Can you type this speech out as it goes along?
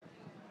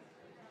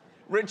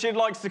Richard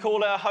likes to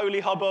call it a holy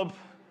hubbub.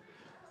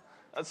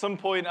 At some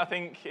point, I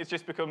think it's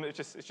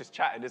just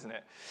chatting, isn't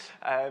it?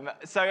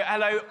 So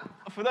hello.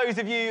 For those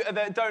of you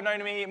that don't know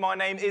me, my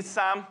name is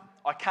Sam.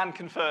 I can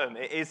confirm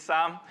it is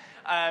Sam.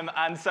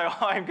 And so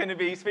I'm going to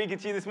be speaking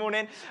to you this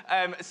morning.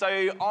 So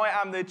I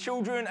am the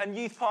children and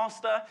youth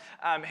pastor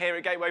here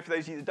at Gateway. For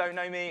those of you that don't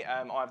know me,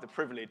 I have the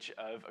privilege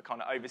of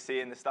kind of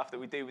overseeing the stuff that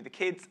we do with the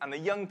kids and the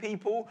young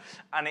people.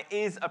 And it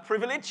is a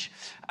privilege.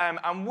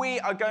 And we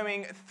are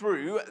going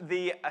through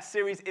a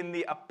series in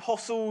the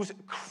Apostles'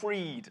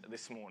 Creed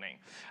this morning.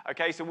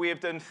 Okay, so we have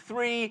done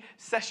 3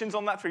 sessions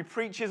on that, 3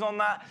 preaches on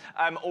that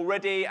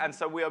already. And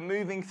so we are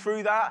moving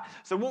through that.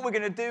 So what we're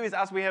going to do is,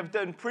 as we have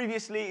done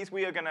previously, is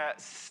we are going to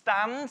stand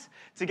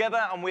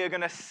together and we are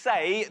going to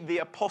say the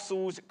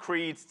Apostles'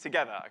 Creed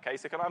together. Okay,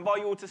 so can I invite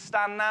you all to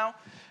stand now?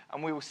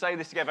 And we will say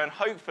this together, and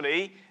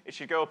hopefully it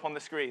should go up on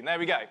the screen. There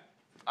we go.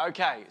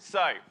 Okay,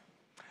 so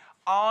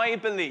I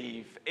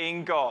believe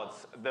in God,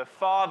 the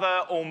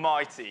Father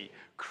Almighty,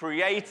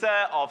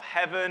 creator of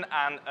heaven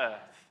and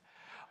earth.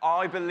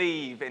 I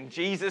believe in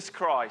Jesus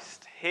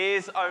Christ,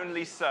 his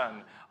only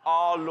Son,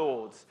 our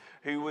Lord,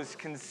 who was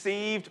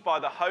conceived by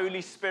the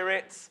Holy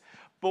Spirit,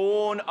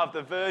 born of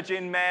the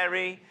Virgin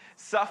Mary,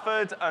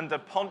 suffered under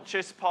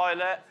Pontius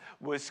Pilate,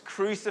 was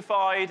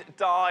crucified,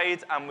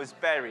 died, and was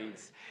buried.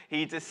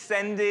 He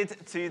descended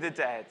to the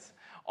dead.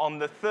 On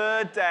the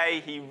 3rd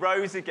day, he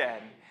rose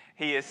again.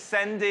 He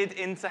ascended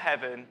into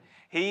heaven.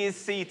 He is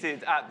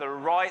seated at the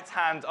right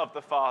hand of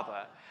the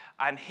Father,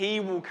 and he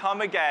will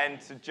come again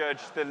to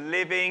judge the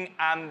living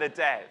and the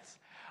dead.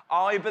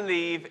 I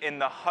believe in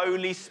the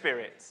Holy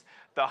Spirit,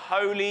 the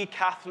Holy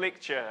Catholic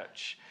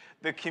Church,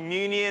 the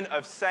communion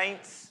of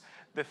saints,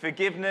 the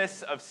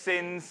forgiveness of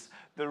sins,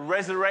 the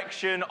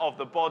resurrection of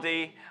the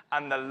body,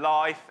 and the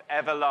life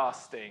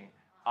everlasting.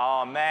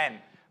 Amen.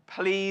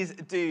 Please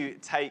do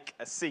take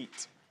a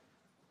seat.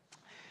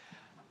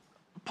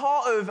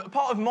 Part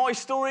of my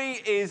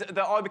story is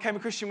that I became a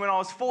Christian when I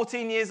was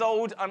 14 years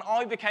old, and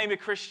I became a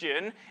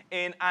Christian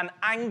in an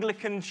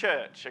Anglican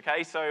church,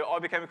 okay? So I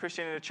became a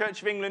Christian in a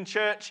Church of England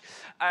church,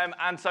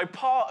 and so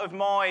part of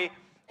my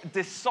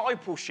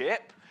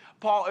discipleship,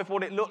 part of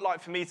what it looked like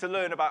for me to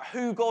learn about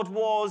who God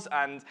was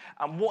and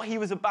what he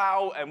was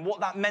about and what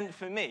that meant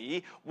for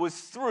me was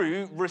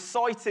through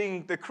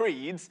reciting the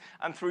creeds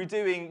and through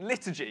doing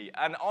liturgy.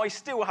 And I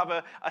still have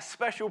a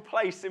special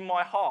place in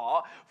my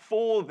heart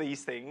for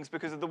these things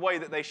because of the way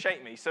that they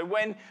shape me. So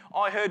when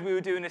I heard we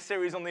were doing a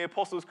series on the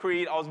Apostles'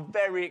 Creed, I was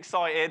very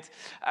excited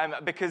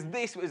because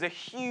this was a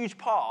huge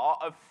part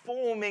of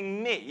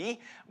forming me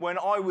when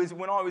I was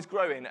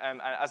growing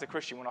as a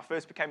Christian, when I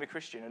first became a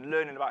Christian and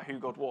learning about who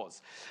God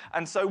was.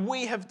 And so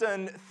we have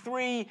done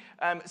 3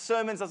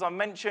 sermons, as I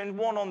mentioned,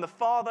 one on the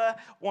Father,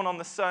 one on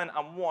the Son,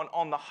 and one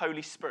on the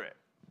Holy Spirit.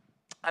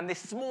 And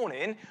this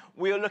morning,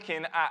 we are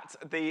looking at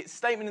the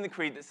statement in the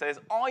Creed that says,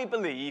 I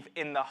believe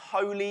in the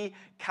Holy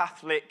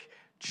Catholic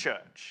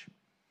Church.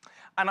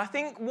 And I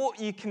think what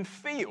you can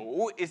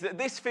feel is that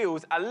this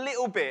feels a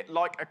little bit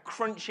like a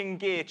crunching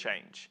gear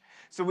change.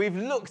 So we've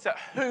looked at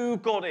who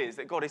God is,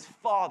 that God is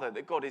Father,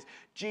 that God is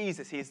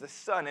Jesus, he is the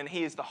Son, and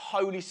he is the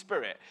Holy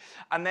Spirit.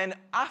 And then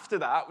after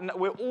that,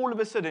 we're all of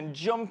a sudden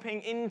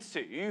jumping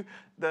into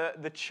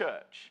the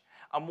church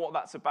and what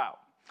that's about.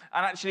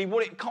 And actually,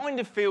 what it kind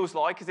of feels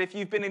like is if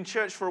you've been in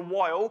church for a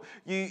while,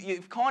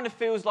 it kind of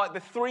feels like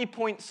the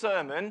 3-point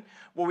sermon,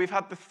 where we've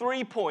had the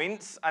 3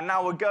 points, and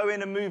now we're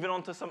going and moving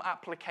on to some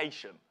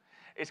application.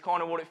 It's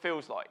kind of what it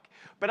feels like.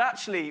 But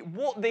actually,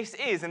 what this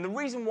is, and the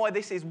reason why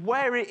this is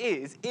where it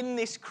is in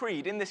this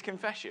creed, in this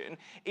confession,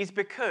 is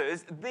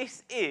because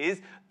this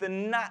is the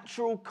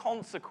natural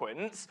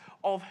consequence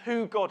of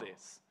who God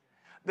is.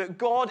 That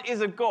God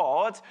is a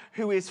God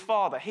who is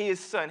Father, he is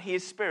Son, he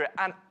is Spirit.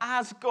 And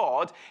as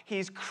God,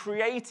 he's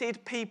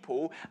created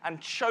people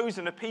and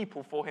chosen a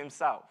people for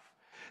himself.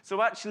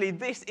 So actually,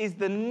 this is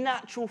the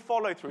natural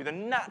follow-through, the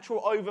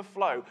natural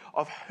overflow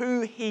of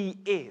who he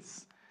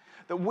is.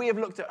 That we have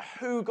looked at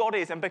who God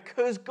is, and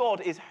because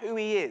God is who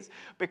he is,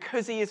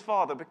 because he is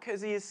Father, because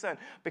he is Son,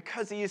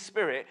 because he is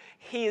Spirit,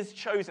 he has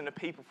chosen a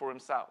people for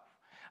himself.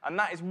 And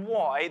that is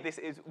why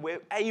we're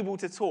able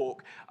to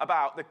talk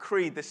about the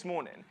creed this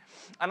morning.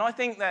 And I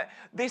think that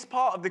this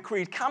part of the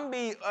creed can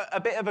be a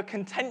bit of a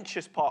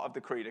contentious part of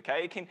the creed,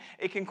 okay?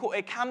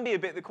 It can be a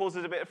bit that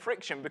causes a bit of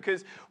friction,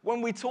 because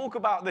when we talk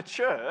about the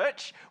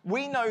church,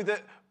 we know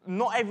that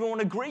not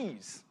everyone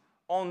agrees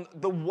on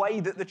the way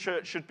that the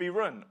church should be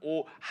run,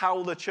 or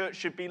how the church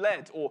should be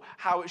led, or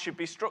how it should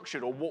be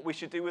structured, or what we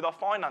should do with our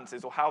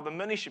finances, or how the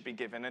money should be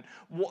given, and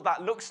what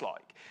that looks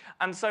like.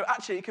 And so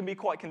actually it can be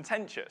quite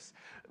contentious.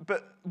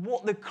 But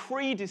what the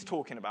creed is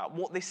talking about,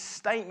 what this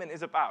statement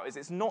is about, is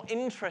it's not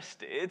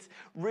interested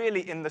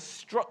really in the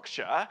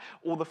structure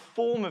or the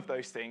form of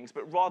those things,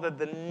 but rather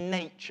the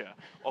nature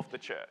of the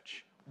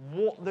church,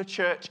 what the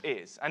church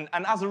is, and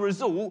as a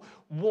result,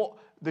 what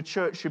the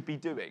church should be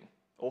doing.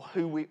 Or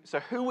who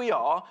we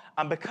are,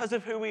 and because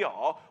of who we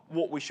are,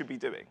 what we should be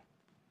doing.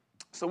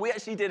 So we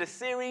actually did a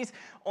series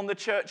on the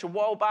church a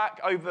while back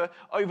over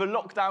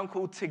lockdown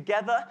called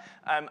Together.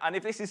 And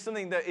if this is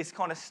something that is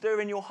kind of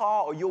stirring your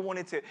heart or you're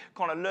wanting to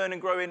kind of learn and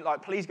grow in,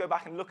 like please go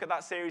back and look at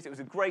that series. It was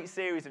a great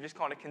series of just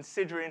kind of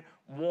considering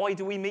why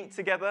do we meet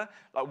together?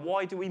 Like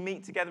why do we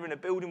meet together in a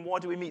building? Why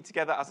do we meet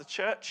together as a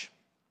church?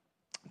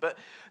 But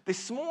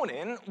this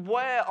morning,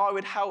 where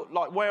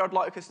I'd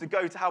like us to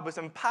go to help us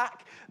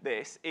unpack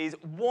this is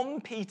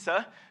 1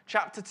 Peter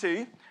chapter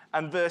 2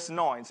 and verse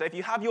 9. So if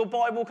you have your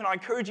Bible, can I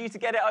encourage you to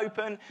get it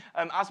open?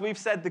 As we've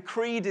said, the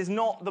creed is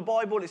not the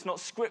Bible, it's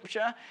not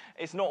scripture,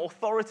 it's not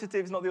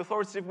authoritative, it's not the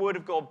authoritative word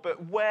of God,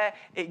 but where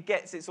it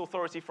gets its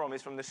authority from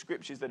is from the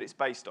scriptures that it's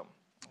based on.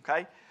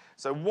 Okay?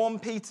 So 1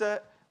 Peter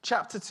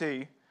chapter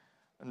 2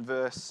 and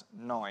verse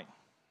 9.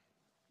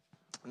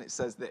 And it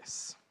says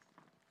this.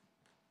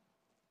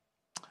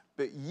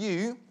 But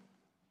you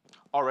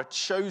are a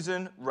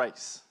chosen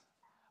race,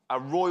 a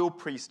royal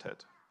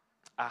priesthood,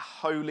 a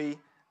holy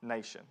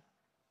nation,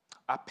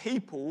 a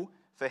people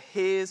for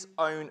his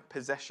own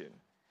possession,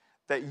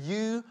 that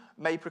you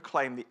may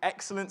proclaim the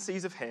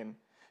excellencies of him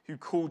who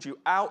called you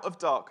out of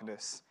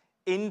darkness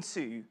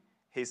into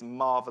his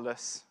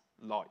marvelous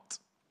light.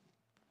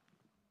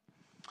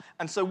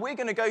 And so we're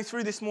going to go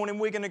through this morning,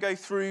 we're going to go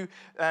through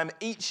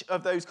each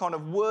of those kind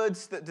of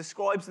words that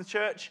describes the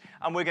church,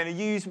 and we're going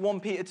to use 1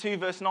 Peter 2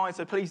 verse 9,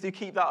 so please do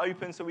keep that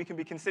open so we can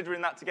be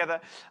considering that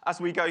together as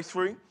we go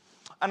through.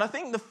 And I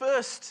think the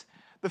first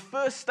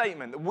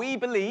statement, that we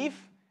believe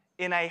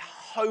in a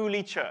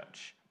holy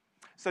church.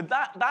 So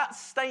that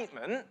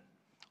statement,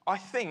 I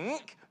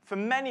think, for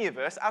many of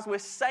us, as we're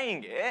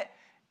saying it,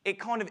 it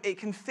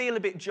can feel a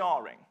bit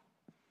jarring,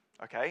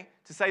 okay?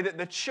 To say that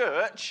the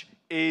church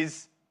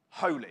is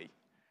holy.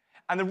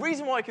 And the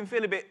reason why it can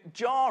feel a bit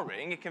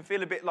jarring, it can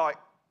feel a bit like,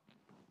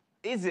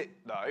 is it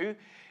though,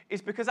 is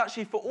because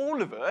actually for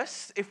all of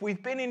us, if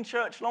we've been in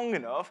church long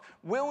enough,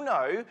 we'll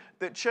know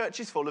that church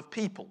is full of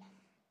people.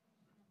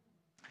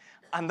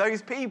 And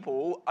those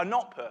people are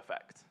not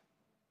perfect.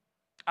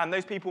 And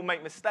those people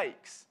make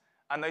mistakes.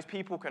 And those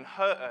people can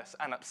hurt us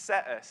and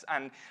upset us.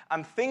 And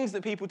things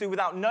that people do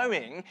without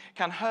knowing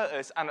can hurt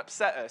us and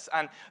upset us.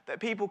 And that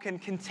people can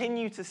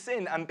continue to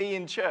sin and be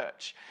in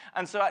church.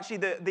 And so actually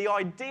the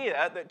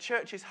idea that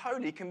church is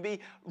holy can be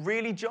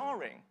really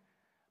jarring.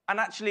 And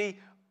actually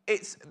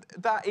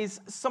that is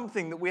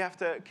something that we have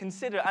to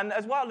consider. And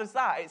as well as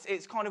that,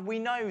 it's kind of, we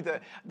know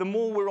that the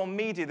more we're on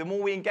media, the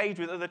more we engage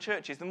with other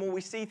churches, the more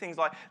we see things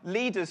like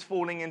leaders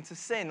falling into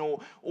sin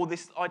or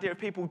this idea of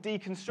people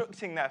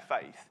deconstructing their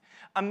faith.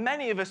 And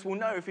many of us will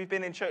know, if we've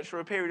been in church for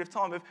a period of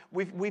time,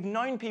 we've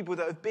known people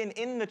that have been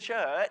in the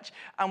church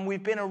and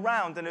we've been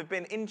around and have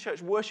been in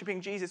church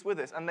worshiping Jesus with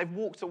us, and they've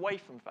walked away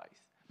from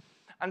faith.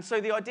 And so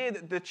the idea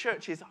that the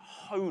church is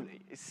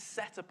holy, is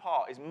set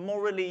apart, is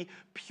morally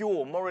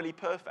pure, morally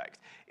perfect,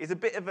 is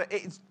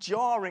it's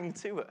jarring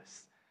to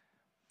us.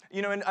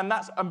 You know,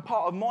 and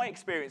part of my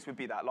experience would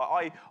be that.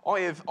 Like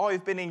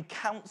I've been in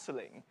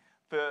counselling,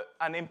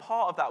 and in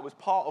part of that was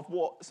part of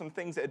what some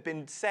things that had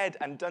been said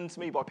and done to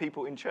me by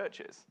people in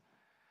churches.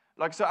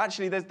 Like, so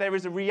actually there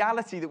is a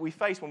reality that we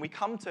face when we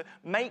come to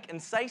make and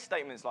say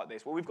statements like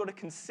this, where we've got to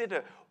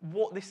consider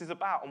what this is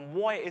about and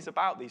why it is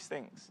about these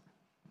things.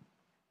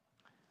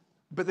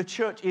 But the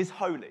church is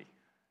holy.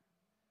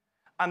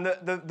 And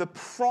the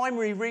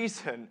primary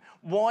reason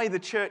why the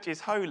church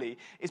is holy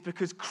is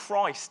because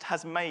Christ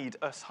has made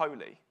us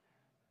holy.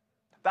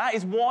 That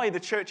is why the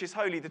church is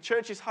holy. The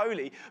church is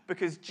holy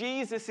because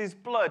Jesus'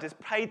 blood has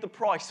paid the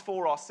price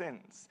for our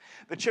sins.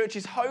 The church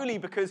is holy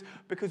because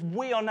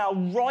we are now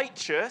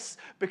righteous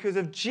because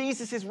of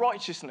Jesus'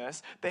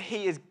 righteousness that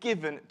he has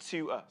given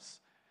to us.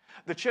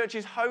 The church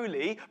is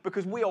holy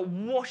because we are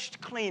washed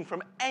clean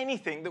from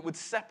anything that would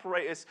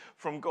separate us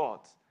from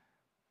God.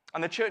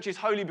 And the church is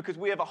holy because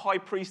we have a high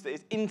priest that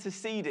is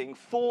interceding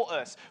for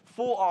us,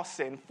 for our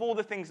sin, for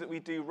the things that we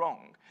do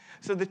wrong.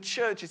 So the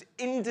church is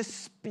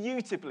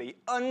indisputably,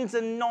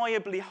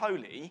 undeniably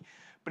holy,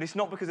 but it's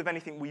not because of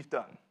anything we've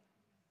done.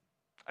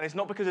 And it's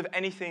not because of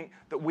anything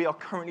that we are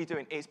currently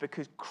doing. It's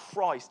because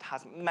Christ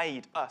has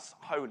made us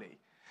holy.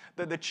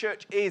 That the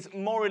church is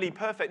morally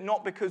perfect,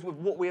 not because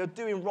of what we are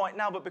doing right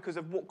now, but because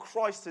of what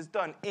Christ has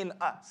done in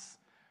us.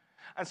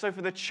 And so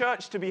for the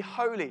church to be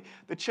holy,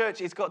 the church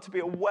has got to be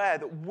aware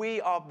that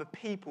we are the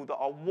people that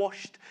are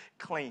washed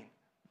clean.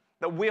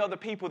 That we are the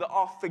people that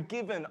are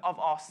forgiven of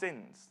our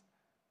sins.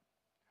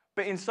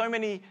 But in so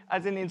many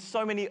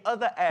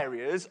other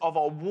areas of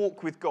our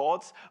walk with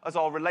God, as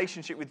our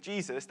relationship with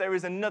Jesus, there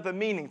is another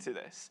meaning to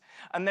this.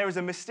 And there is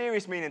a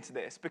mysterious meaning to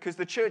this, because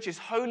the church is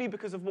holy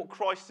because of what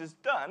Christ has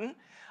done,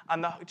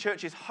 and the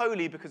church is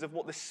holy because of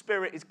what the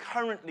Spirit is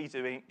currently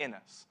doing in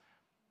us.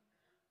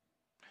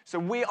 So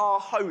we are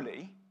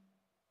holy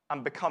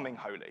and becoming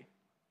holy.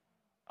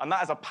 And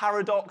that is a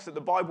paradox that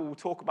the Bible will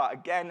talk about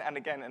again and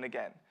again and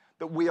again.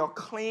 That we are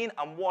clean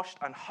and washed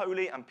and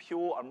holy and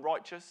pure and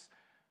righteous,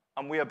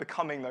 and we are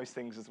becoming those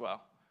things as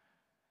well.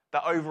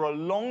 That over a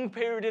long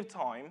period of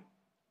time,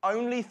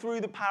 only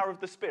through the power of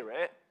the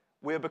Spirit,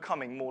 we are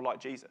becoming more like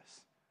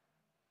Jesus.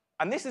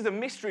 And this is a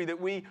mystery that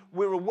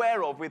we're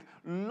aware of with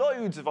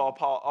loads of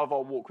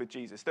our walk with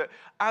Jesus, that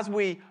as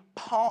we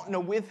partner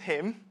with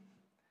him,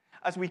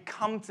 as we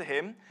come to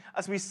him,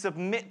 as we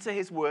submit to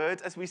his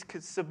word, as we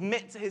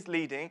submit to his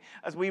leading,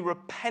 as we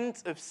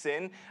repent of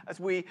sin, as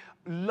we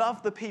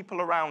love the people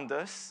around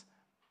us,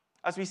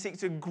 as we seek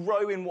to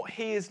grow in what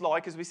he is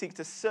like, as we seek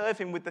to serve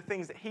him with the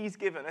things that he's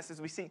given us, as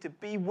we seek to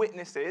be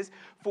witnesses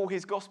for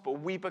his gospel,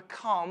 we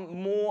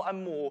become more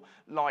and more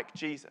like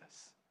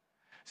Jesus.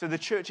 So the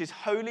church is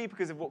holy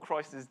because of what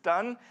Christ has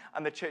done,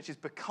 and the church is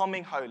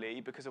becoming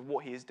holy because of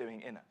what he is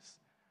doing in us.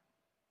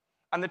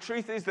 And the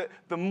truth is that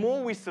the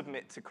more we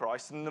submit to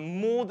Christ, and the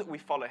more that we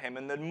follow him,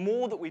 and the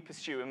more that we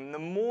pursue him, and the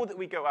more that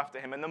we go after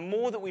him, and the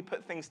more that we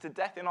put things to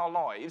death in our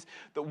lives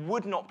that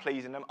would not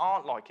please him,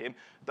 aren't like him,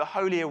 the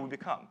holier we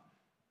become.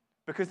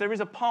 Because there is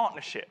a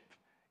partnership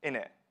in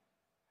it.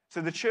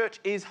 So the church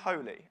is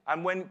holy.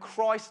 And when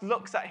Christ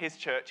looks at his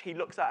church, he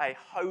looks at a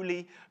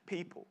holy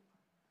people.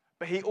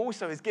 But he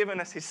also has given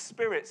us his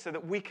Spirit so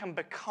that we can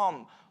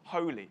become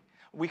holy.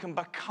 We can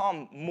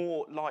become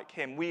more like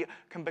him. We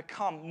can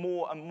become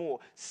more and more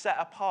set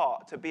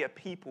apart to be a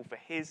people for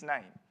his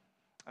name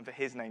and for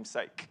his name's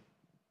sake.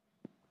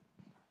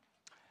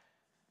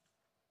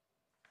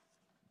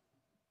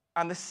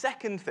 And the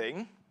second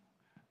thing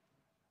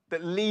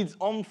that leads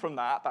on from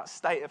that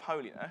state of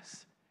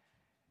holiness,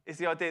 is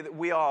the idea that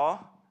we are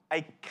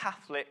a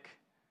Catholic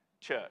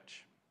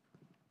church.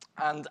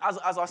 And as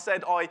I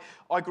said, I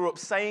grew up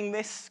saying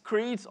this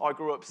creed. I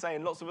grew up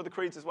saying lots of other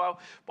creeds as well,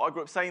 but I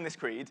grew up saying this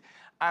creed.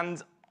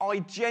 And I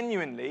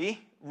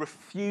genuinely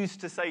refuse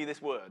to say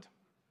this word.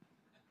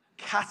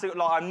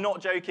 I'm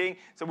not joking.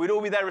 So we'd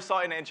all be there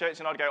reciting it in church,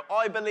 and I'd go,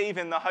 I believe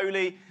in the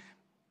Holy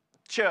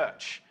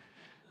Church.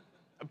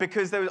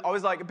 Because for me, I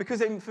was like,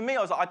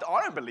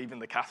 I don't believe in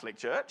the Catholic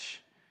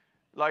Church.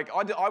 I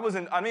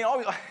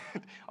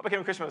became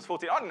a Christian when I was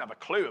 14. I didn't have a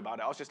clue about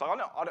it. I was just like,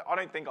 I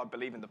don't think I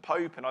believe in the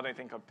Pope, and I don't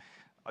think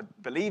I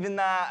believe in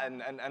that,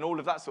 and all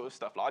of that sort of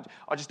stuff.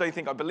 I just don't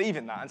think I believe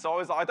in that. And so I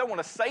was like, I don't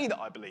want to say that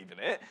I believe in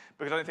it,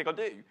 because I don't think I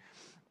do.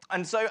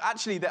 And so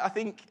actually, I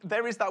think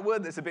there is that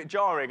word that's a bit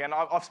jarring. And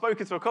I've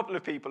spoken to a couple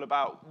of people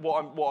about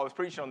what I was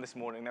preaching on this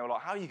morning. They were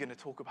like, how are you going to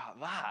talk about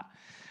that?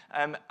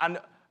 And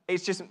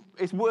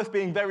it's worth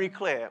being very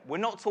clear. We're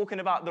not talking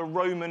about the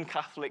Roman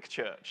Catholic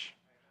Church.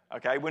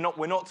 Okay, we're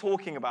not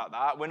talking about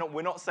that.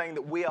 We're not saying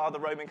that we are the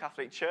Roman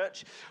Catholic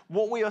Church.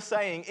 What we are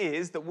saying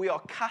is that we are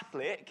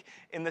Catholic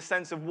in the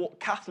sense of what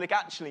Catholic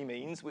actually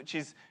means, which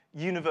is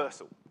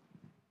universal.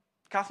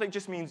 Catholic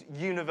just means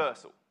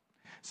universal.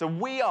 So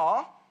we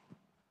are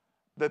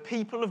the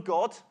people of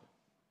God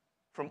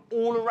from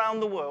all around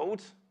the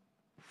world,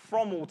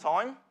 from all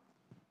time,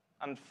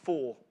 and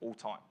for all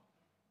time.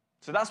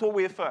 So that's what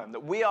we affirm,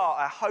 that we are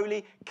a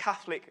holy,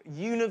 Catholic,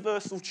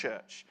 universal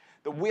church,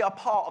 that we are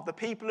part of the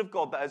people of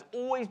God that has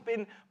always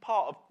been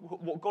part of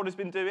what God has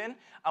been doing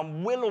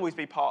and will always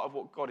be part of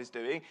what God is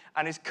doing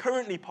and is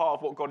currently part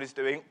of what God is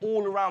doing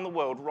all around the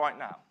world right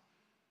now.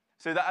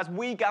 So that as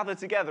we gather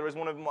together, as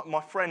one of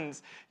my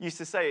friends used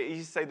to say, he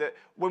used to say that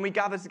when we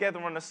gather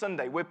together on a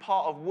Sunday, we're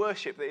part of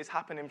worship that is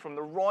happening from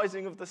the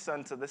rising of the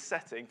sun to the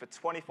setting for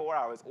 24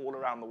 hours all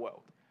around the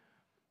world.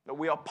 That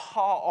we are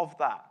part of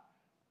that.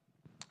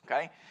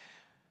 Okay?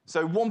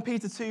 So 1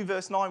 Peter 2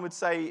 verse 9 would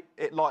say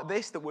it like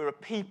this, that we're a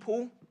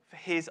people for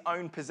his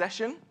own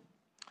possession.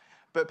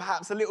 But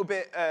perhaps a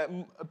bit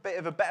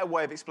of a better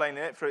way of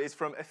explaining it is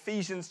from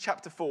Ephesians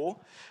chapter 4,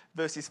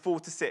 verses 4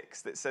 to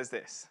 6, that says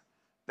this.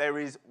 There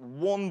is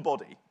one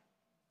body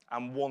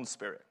and one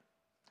Spirit,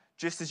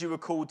 just as you were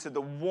called to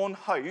the one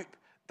hope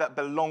that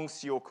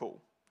belongs to your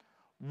call.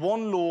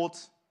 One Lord,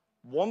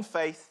 one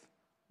faith,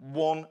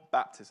 one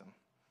baptism.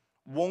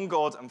 One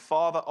God and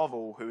Father of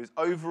all, who is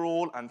over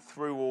all and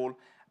through all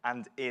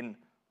and in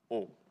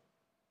all.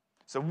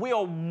 So we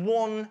are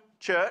one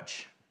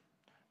church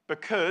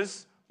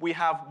because we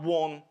have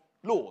one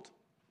Lord.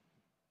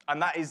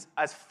 And that is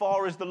as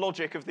far as the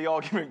logic of the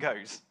argument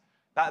goes.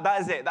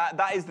 That is it.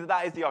 That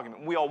is the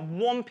argument. We are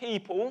one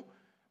people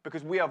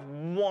because we have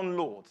one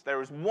Lord.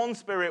 There is one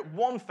Spirit,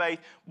 one faith,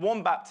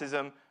 one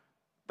baptism.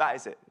 That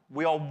is it.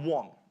 We are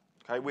one.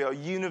 Okay? We are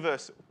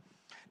universal.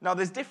 Now,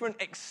 there's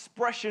different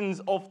expressions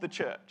of the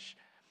church.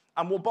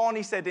 And what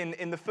Barney said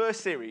in the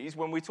first series,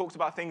 when we talked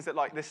about things that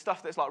there's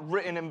stuff that's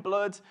written in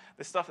blood,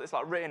 there's stuff that's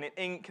written in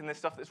ink, and there's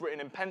stuff that's written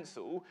in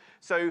pencil.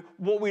 So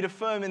what we'd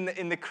affirm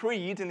in the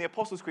creed, in the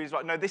Apostles' Creed, is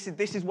no, this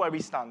is where we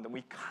stand, and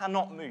we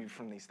cannot move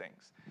from these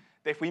things.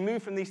 If we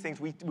move from these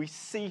things, we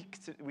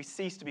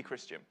cease to be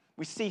Christian.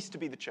 We cease to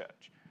be the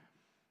church.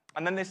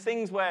 And then there's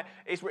things where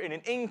it's written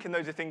in ink, and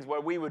those are things where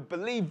we would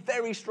believe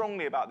very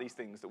strongly about these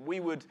things, that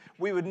we would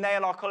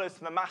nail our colours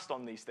to the mast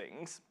on these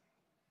things.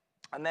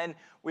 And then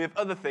we have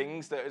other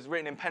things that is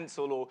written in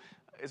pencil, or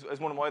as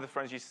one of my other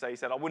friends used to say, he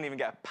said, I wouldn't even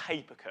get a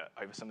paper cut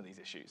over some of these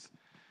issues.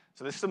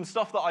 So there's some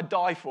stuff that I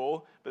die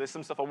for, but there's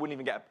some stuff I wouldn't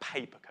even get a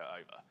paper cut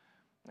over.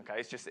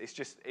 Okay,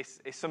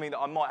 it's something that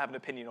I might have an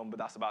opinion on, but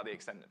that's about the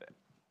extent of it.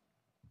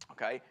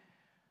 Okay?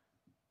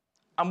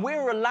 And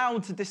we're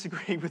allowed to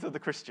disagree with other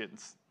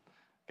Christians.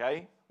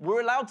 Okay? We're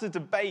allowed to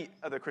debate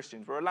other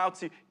Christians. We're allowed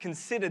to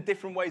consider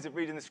different ways of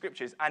reading the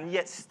scriptures and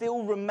yet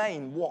still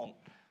remain one.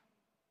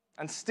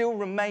 And still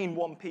remain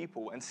one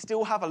people and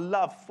still have a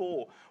love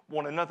for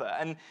one another.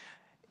 And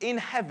in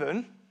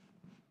heaven,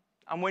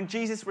 and when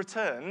Jesus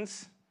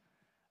returns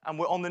and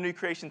we're on the new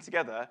creation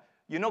together,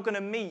 you're not going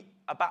to meet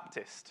a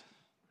Baptist.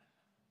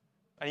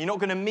 And you're not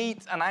going to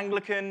meet an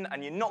Anglican,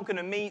 and you're not going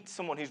to meet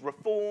someone who's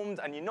Reformed,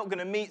 and you're not going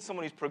to meet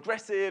someone who's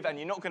progressive, and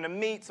you're not going to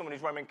meet someone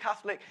who's Roman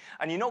Catholic,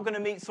 and you're not going to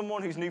meet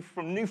someone who's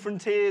from New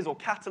Frontiers or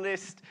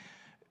Catalyst.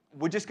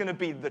 We're just going to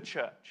be the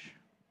church.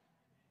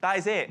 That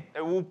is it.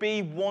 It will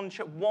be one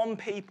church, one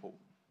people.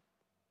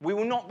 We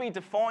will not be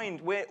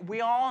defined. We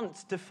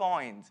aren't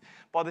defined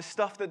by the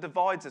stuff that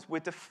divides us. We're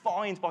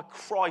defined by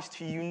Christ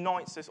who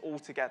unites us all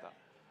together.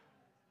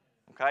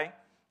 Okay?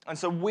 And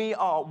so we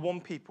are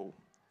one people.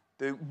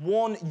 The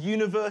one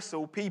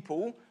universal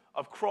people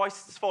of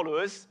Christ's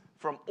followers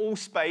from all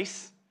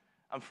space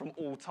and from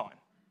all time.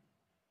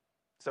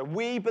 So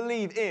we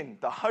believe in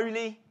the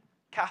Holy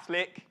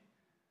Catholic,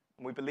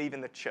 and we believe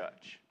in the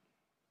church.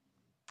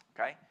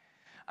 Okay?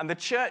 And the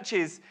church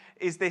is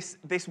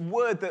this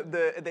word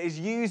that is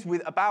used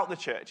about the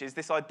church, is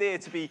this idea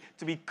to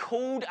be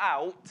called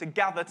out to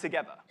gather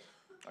together.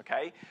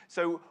 Okay?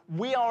 So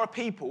we are a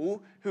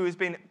people who has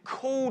been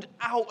called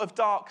out of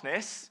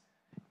darkness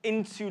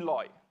into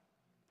light.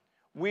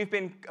 We've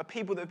been a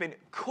people that have been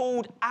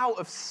called out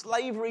of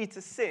slavery to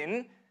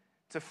sin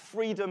to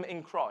freedom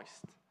in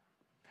Christ.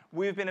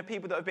 We've been a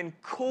people that have been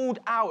called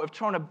out of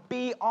trying to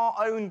be our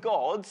own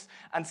gods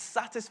and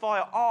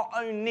satisfy our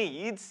own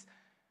needs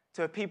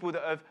to a people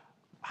that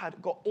had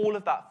got all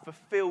of that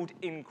fulfilled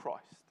in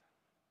Christ.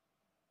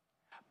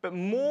 But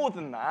more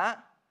than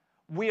that,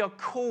 we are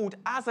called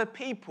as a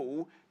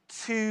people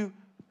to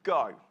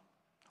go.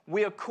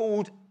 We are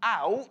called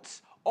out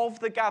of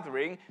the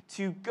gathering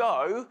to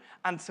go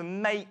and to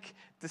make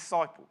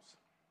disciples.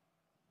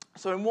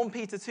 So in 1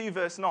 Peter 2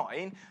 verse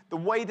 9, the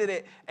way that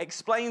it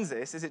explains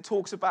this is it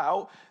talks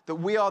about that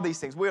we are these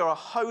things. We are a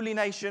holy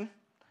nation.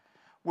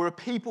 We're a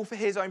people for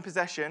his own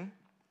possession.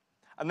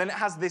 And then it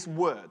has this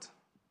word,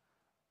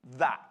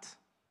 that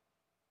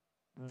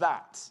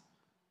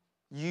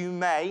you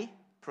may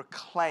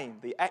proclaim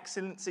the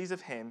excellencies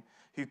of him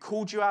who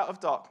called you out of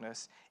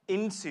darkness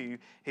into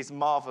his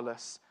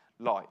marvelous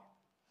light.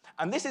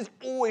 And this has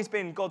always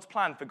been God's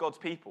plan for God's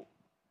people.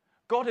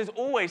 God has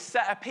always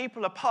set a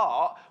people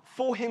apart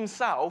for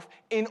himself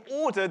in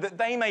order that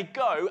they may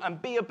go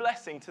and be a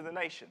blessing to the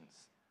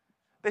nations.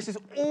 This has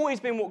always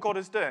been what God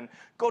has done.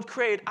 God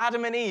created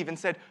Adam and Eve and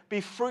said,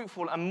 be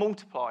fruitful and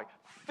multiply.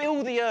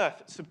 Fill the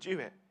earth, subdue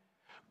it.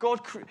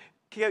 God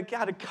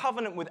had a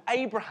covenant with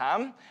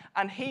Abraham,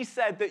 and he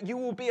said that you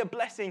will be a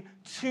blessing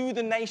to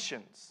the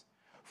nations.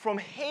 From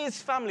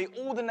his family,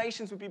 all the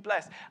nations would be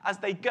blessed as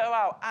they go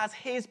out as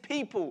his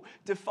people,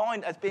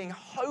 defined as being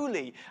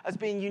holy, as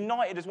being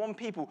united as one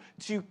people,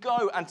 to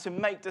go and to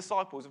make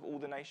disciples of all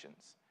the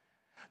nations.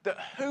 That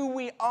who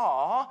we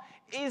are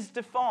is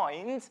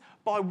defined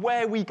by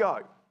where we go.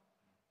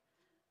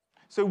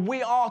 So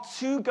we are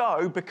to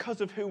go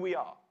because of who we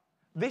are.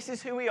 This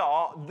is who we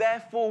are,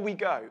 therefore we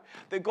go.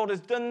 That God has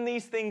done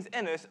these things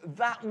in us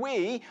that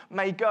we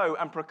may go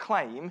and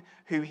proclaim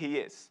who he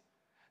is.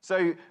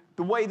 So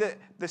the way that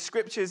the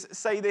scriptures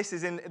say this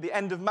is in the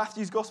end of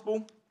Matthew's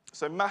gospel.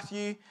 So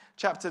Matthew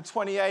chapter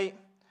 28,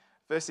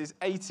 verses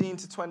 18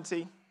 to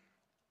 20.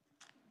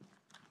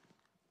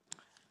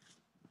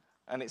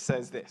 And it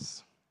says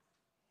this.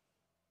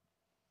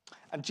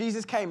 And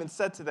Jesus came and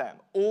said to them,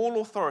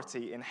 all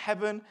authority in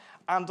heaven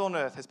and on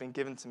earth has been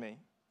given to me.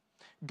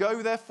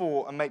 Go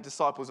therefore and make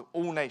disciples of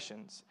all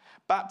nations,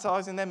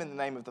 baptizing them in the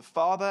name of the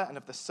Father and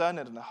of the Son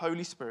and of the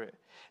Holy Spirit,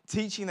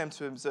 teaching them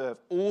to observe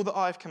all that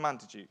I have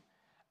commanded you.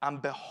 And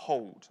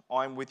behold,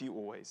 I am with you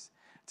always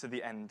to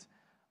the end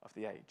of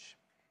the age.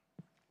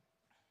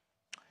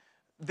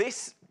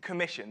 This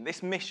commission,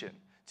 this mission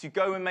to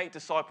go and make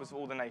disciples of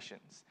all the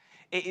nations,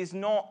 it is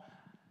not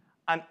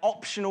an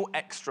optional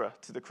extra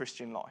to the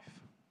Christian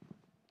life.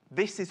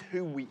 This is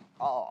who we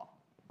are.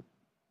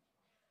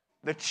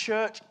 The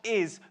church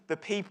is the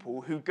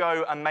people who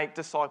go and make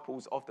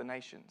disciples of the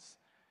nations.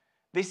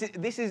 This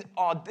is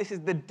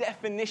the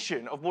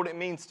definition of what it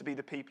means to be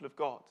the people of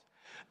God.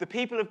 The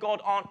people of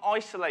God aren't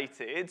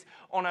isolated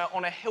on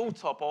a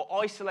hilltop or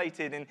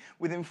isolated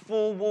within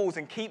four walls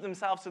and keep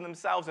themselves to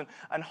themselves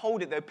and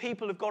hold it. The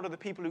people of God are the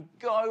people who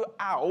go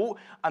out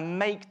and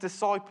make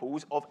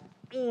disciples of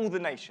all the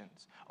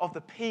nations, of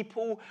the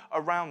people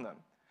around them.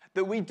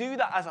 That we do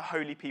that as a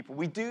holy people.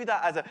 We do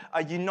that as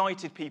a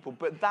united people,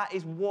 but that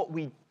is what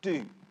we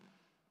do.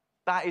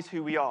 That is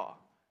who we are.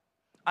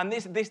 And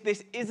this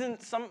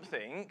isn't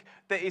something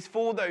that is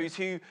for those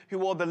who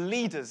are the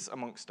leaders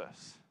amongst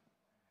us,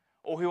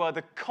 or who are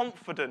the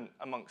confident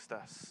amongst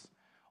us,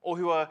 or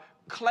who are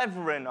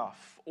clever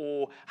enough,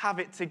 or have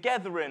it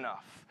together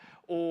enough,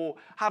 or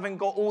haven't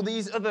got all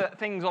these other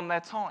things on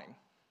their time.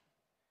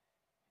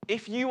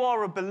 If you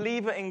are a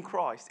believer in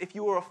Christ, if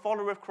you are a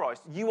follower of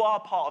Christ, you are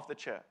part of the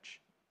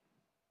church.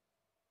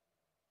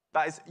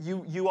 That is,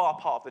 you are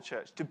part of the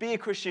church. To be a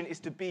Christian is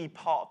to be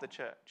part of the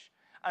church.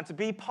 And to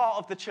be part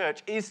of the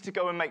church is to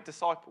go and make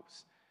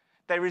disciples.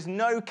 There is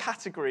no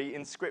category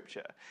in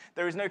Scripture,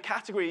 there is no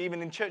category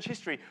even in church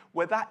history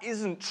where that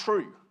isn't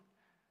true.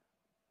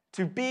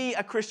 To be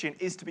a Christian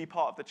is to be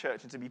part of the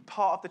church, and to be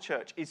part of the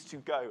church is to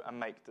go and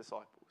make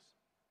disciples.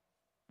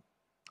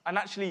 And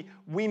actually,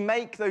 we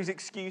make those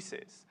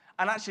excuses.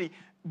 And actually,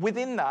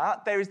 within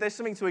that, there's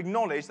something to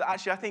acknowledge that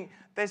actually I think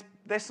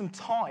there's some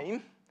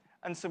time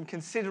and some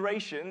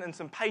consideration and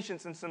some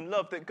patience and some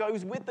love that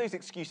goes with those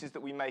excuses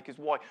that we make as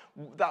why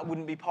that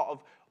wouldn't be part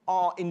of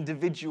our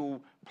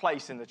individual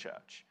place in the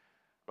church.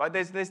 Right?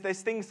 There's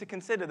things to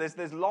consider.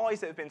 There's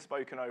lies that have been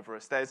spoken over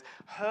us. There's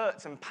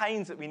hurts and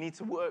pains that we need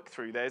to work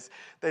through. There's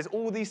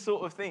all these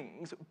sort of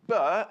things.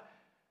 But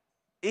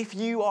if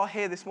you are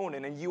here this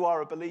morning and you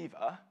are a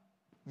believer,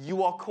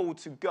 you are called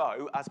to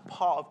go as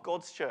part of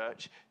God's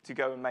church to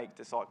go and make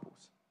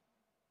disciples.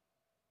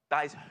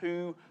 That is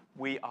who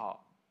we are.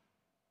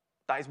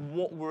 That is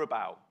what we're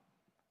about.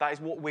 That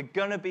is what we're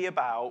going to be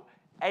about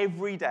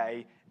every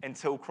day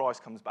until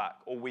Christ comes back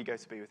or we go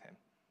to be with him.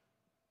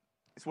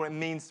 It's what it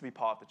means to be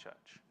part of the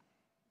church.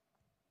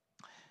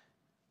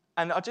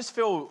 And I just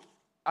feel,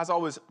 as I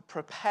was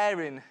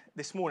preparing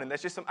this morning,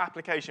 there's just some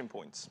application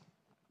points.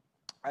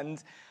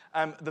 And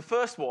the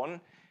first one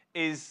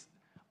is,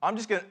 I'm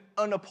just going to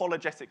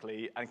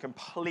unapologetically and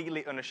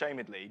completely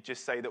unashamedly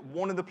just say that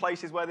one of the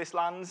places where this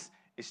lands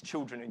is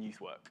children and youth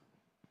work.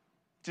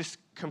 Just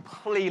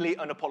completely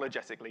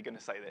unapologetically going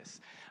to say this.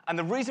 And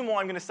the reason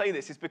why I'm going to say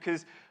this is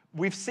because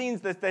we've seen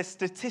that there's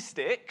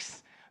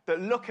statistics that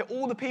look at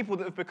all the people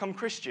that have become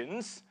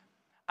Christians,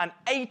 and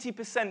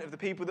 80% of the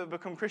people that have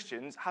become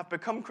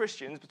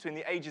Christians between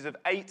the ages of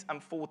 8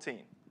 and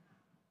 14.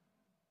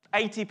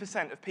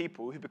 80% of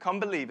people who become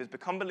believers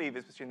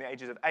between the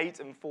ages of 8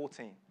 and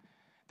 14.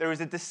 There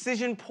is a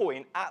decision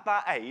point at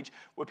that age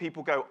where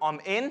people go, I'm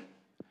in,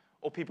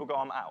 or people go,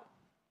 I'm out.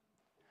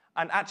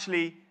 And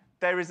actually,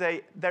 there is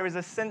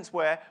a sense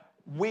where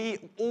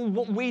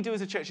what we do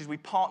as a church is we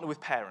partner with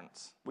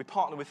parents. We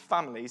partner with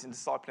families in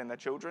discipling their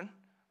children.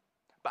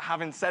 But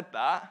having said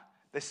that,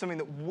 there's something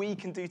that we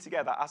can do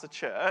together as a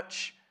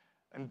church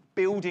and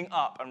building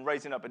up and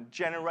raising up a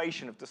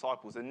generation of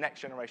disciples, the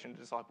next generation of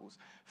disciples.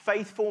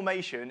 Faith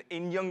formation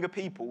in younger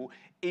people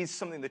is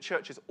something the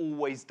church has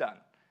always done.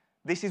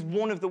 This is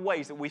one of the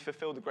ways that we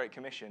fulfill the Great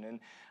Commission.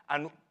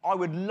 And I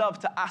would love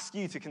to ask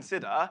you to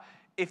consider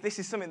if this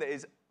is something that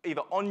is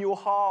either on your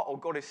heart or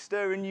God is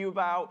stirring you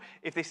about,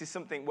 if this is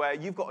something where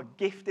you've got a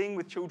gifting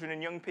with children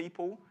and young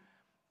people,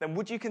 then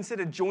would you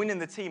consider joining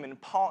the team and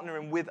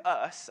partnering with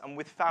us and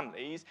with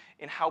families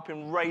in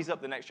helping raise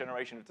up the next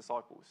generation of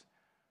disciples?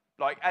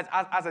 Like,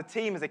 as a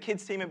team, as a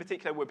kids team in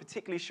particular, we're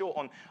particularly short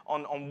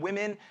on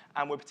women,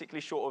 and we're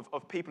particularly short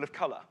of people of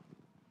colour.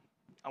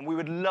 And we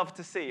would love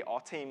to see our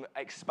team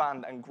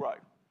expand and grow.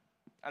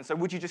 And so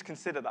would you just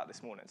consider that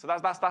this morning? So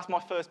that's my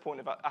first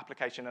point of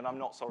application, and I'm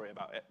not sorry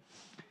about it.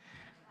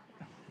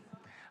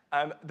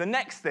 The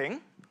next thing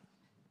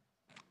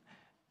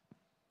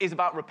is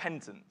about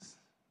repentance.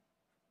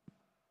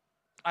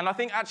 And I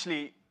think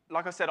actually,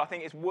 like I said, I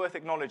think it's worth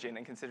acknowledging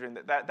and considering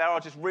that there are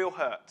just real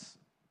hurts.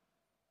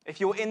 If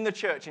you're in the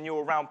church and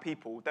you're around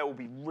people, there will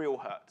be real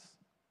hurts.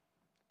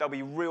 There'll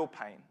be real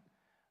pain.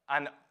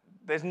 And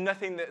there's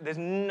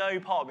no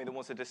part of me that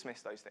wants to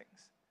dismiss those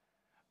things.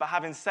 But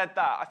having said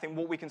that, I think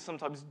what we can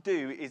sometimes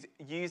do is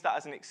use that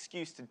as an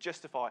excuse to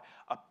justify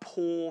a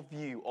poor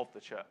view of the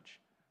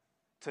church.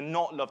 To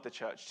not love the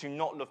church, to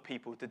not love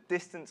people, to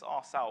distance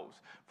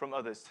ourselves from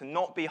others, to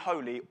not be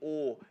holy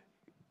or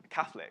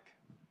Catholic,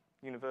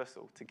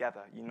 universal,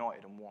 together,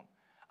 united and one.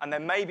 And there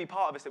may be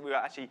part of us that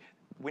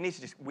we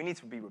need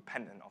to be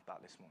repentant of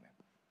that this morning.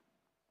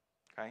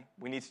 Okay?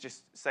 We need to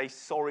just say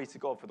sorry to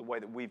God for the way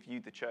that we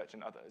viewed the church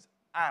and others.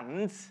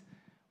 And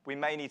we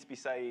may need to be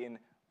saying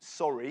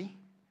sorry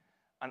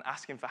and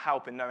asking for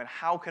help in knowing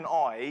how can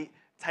I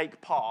take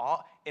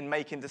part in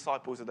making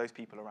disciples of those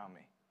people around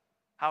me?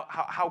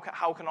 How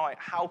can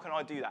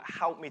I do that?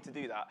 Help me to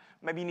do that.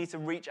 Maybe you need to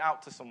reach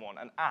out to someone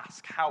and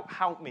ask,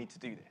 help me to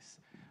do this.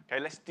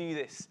 Okay, let's do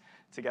this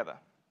together.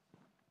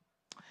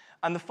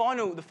 And the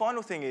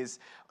final thing is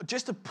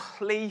just a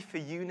plea for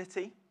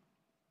unity.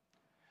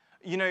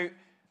 You know,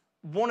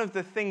 one of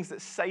the things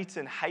that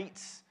Satan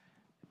hates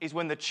is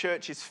when the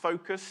church is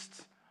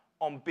focused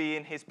on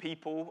being his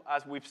people,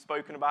 as we've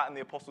spoken about in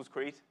the Apostles'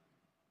 Creed.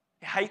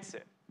 He hates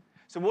it.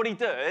 So what he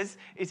does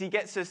is he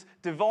gets us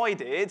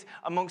divided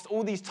amongst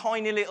all these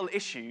tiny little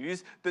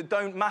issues that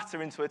don't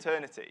matter into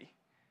eternity.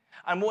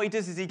 And what he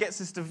does is he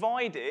gets us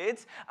divided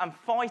and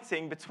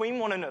fighting between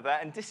one another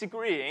and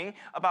disagreeing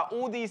about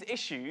all these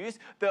issues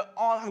that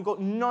have got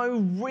no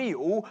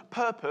real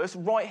purpose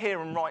right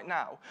here and right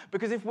now.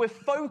 Because if we're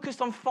focused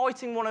on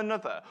fighting one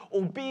another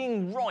or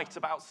being right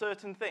about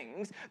certain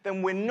things,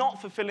 then we're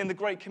not fulfilling the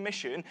Great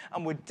Commission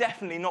and we're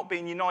definitely not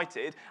being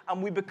united,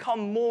 and we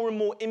become more and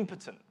more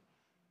impotent.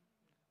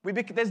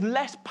 There's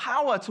less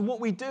power to what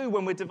we do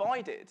when we're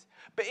divided.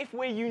 But if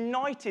we're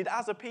united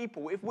as a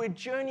people, if we're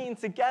journeying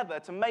together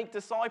to make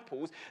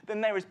disciples, then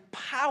there is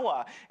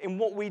power in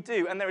what we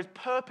do and there is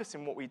purpose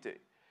in what we do.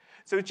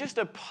 So it's just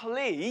a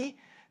plea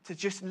to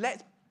just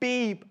let's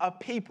be a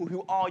people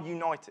who are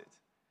united,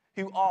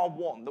 who are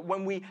one. That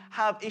when we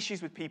have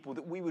issues with people,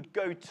 that we would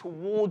go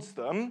towards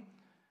them,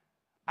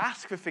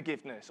 ask for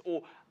forgiveness,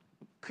 or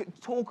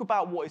talk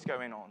about what is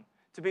going on.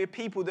 To be a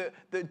people that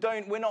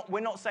don't, we're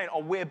not saying, oh,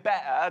 we're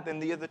better than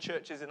the other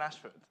churches in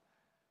Ashford.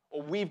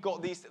 Or we've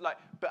got these, but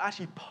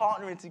actually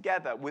partnering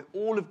together with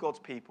all of God's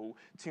people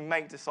to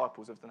make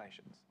disciples of the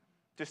nations.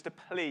 Just a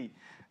plea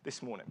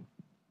this morning.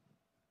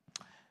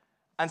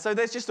 And so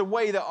there's just a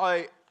way that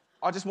I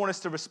just want us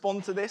to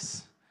respond to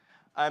this.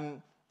 And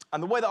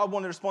the way that I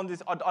want to respond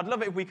is, I'd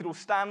love it if we could all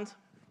stand.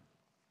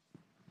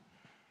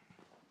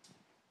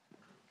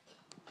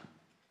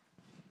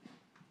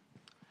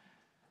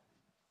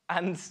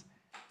 And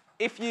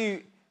if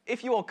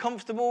you are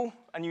comfortable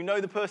and you know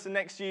the person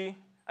next to you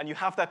and you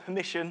have their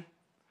permission,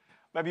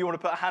 maybe you want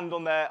to put a hand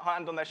on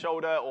their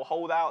shoulder or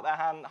hold their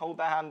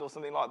hand or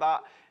something like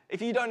that.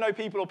 If you don't know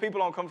people or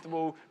people aren't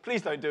comfortable,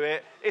 please don't do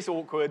it. It's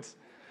awkward.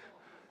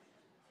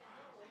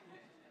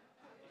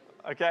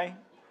 Okay?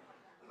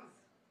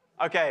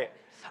 Okay.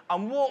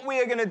 And what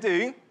we are going to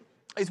do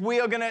is we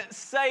are going to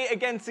say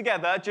again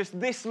together just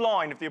this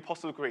line of the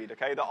Apostles' Creed,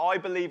 okay, that I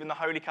believe in the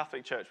Holy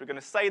Catholic Church. We're going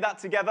to say that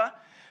together,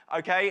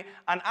 okay?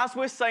 And as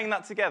we're saying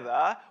that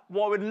together,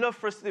 what I would love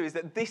for us to do is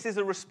that this is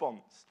a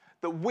response,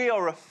 that we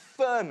are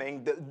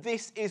affirming that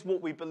this is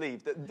what we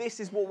believe, that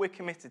this is what we're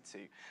committed to,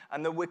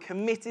 and that we're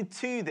committed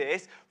to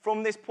this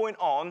from this point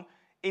on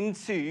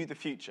into the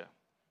future,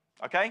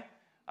 okay?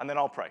 And then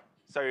I'll pray.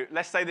 So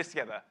let's say this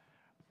together.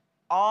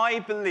 I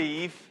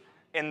believe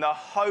in the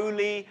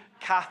Holy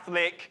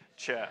Catholic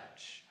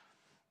Church.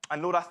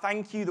 And Lord, I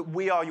thank you that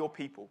we are your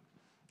people.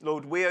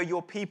 Lord, we are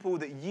your people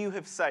that you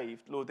have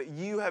saved. Lord, that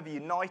you have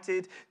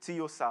united to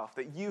yourself,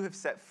 that you have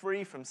set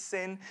free from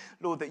sin.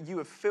 Lord, that you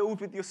have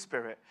filled with your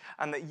Spirit,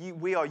 and that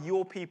we are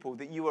your people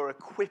that you are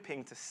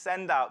equipping to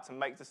send out to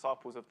make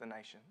disciples of the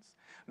nations.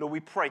 Lord, we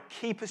pray,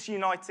 keep us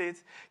united,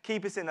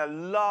 keep us in a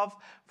love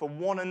for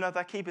one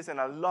another, keep us in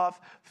a love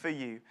for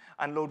you.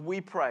 And Lord,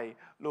 we pray,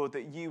 Lord,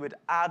 that you would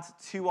add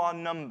to our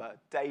number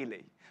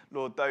daily,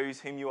 Lord, those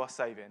whom you are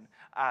saving,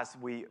 as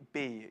we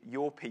be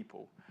your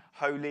people,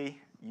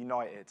 holy,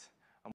 united